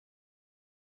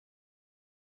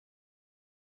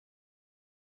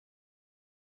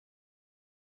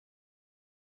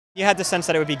You had the sense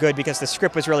that it would be good because the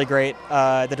script was really great,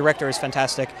 the director was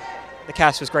fantastic, the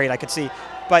cast was great, I could see,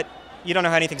 but you don't know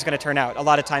how anything's going to turn out. A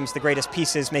lot of times the greatest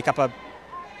pieces make up a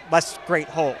less great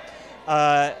whole.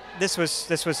 This was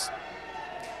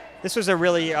a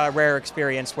really rare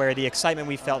experience where the excitement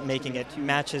we felt making it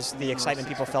matches the excitement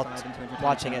people felt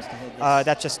watching it.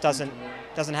 That just doesn't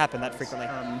happen that frequently.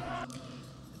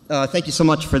 Thank you so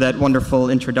much for that wonderful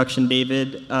introduction,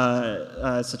 David.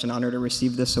 It's such an honor to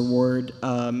receive this award.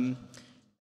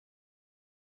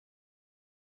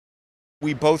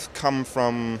 We both come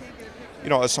from,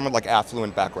 a somewhat like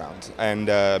affluent background, and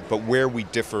but where we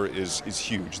differ is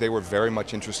huge. They were very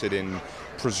much interested in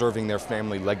preserving their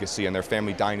family legacy and their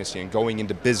family dynasty and going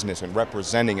into business and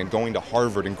representing and going to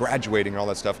Harvard and graduating and all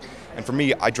that stuff. And for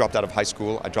me, I dropped out of high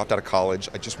school, I dropped out of college,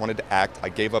 I just wanted to act. I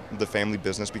gave up the family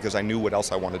business because I knew what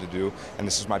else I wanted to do, and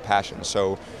this is my passion.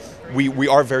 So we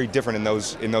are very different in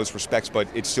those respects, but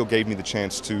it still gave me the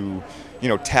chance to,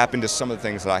 tap into some of the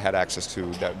things that I had access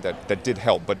to that did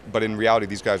help. But in reality,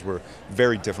 these guys were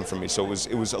very different from me. So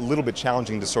it was a little bit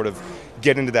challenging to sort of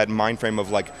get into that mind frame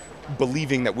of like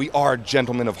believing that we are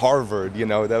gentlemen of Harvard.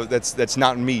 That's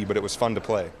not me, but it was fun to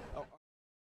play.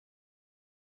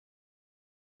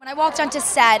 When I walked onto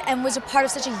set and was a part of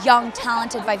such a young,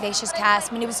 talented, vivacious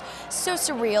cast, it was so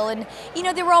surreal. And,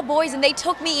 they were all boys, and they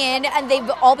took me in, and they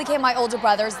all became my older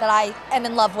brothers that I am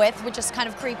in love with, which is kind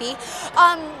of creepy.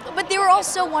 But they were all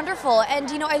so wonderful, and,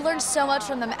 I learned so much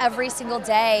from them every single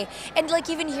day. And,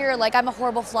 even here, I'm a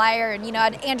horrible flyer, and, I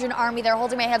had Andrew and Armie there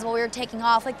holding my hands while we were taking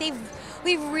off.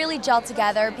 We've really gelled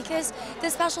together, because the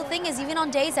special thing is, even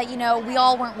on days that, we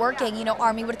all weren't working,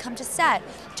 Armie would come to set,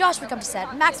 Josh would come to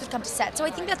set, Max would come to set. So I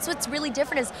think that's what's really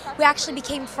different is we actually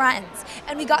became friends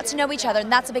and we got to know each other,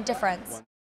 and that's a big difference.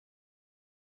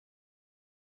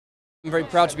 I'm very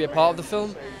proud to be a part of the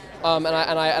film, and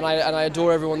I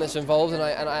adore everyone that's involved, and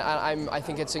I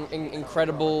think it's an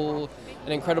incredible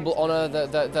honor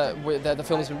that the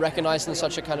film has been recognized in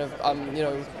such a kind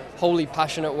of wholly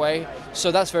passionate way.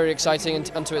 So that's very exciting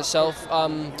unto itself.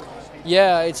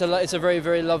 Yeah, it's a very,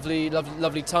 very lovely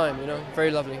time.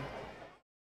 Very lovely.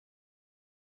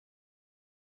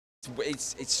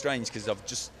 It's strange because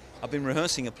I've been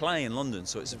rehearsing a play in London,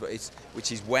 so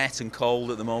which is wet and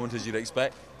cold at the moment, as you'd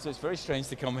expect. So it's very strange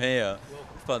to come here,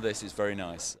 but this is very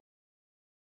nice.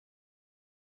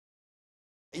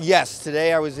 Yes,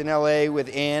 today I was in LA with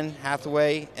Anne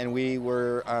Hathaway, and we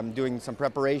were doing some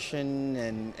preparation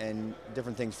and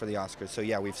different things for the Oscars. So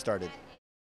yeah, we've started.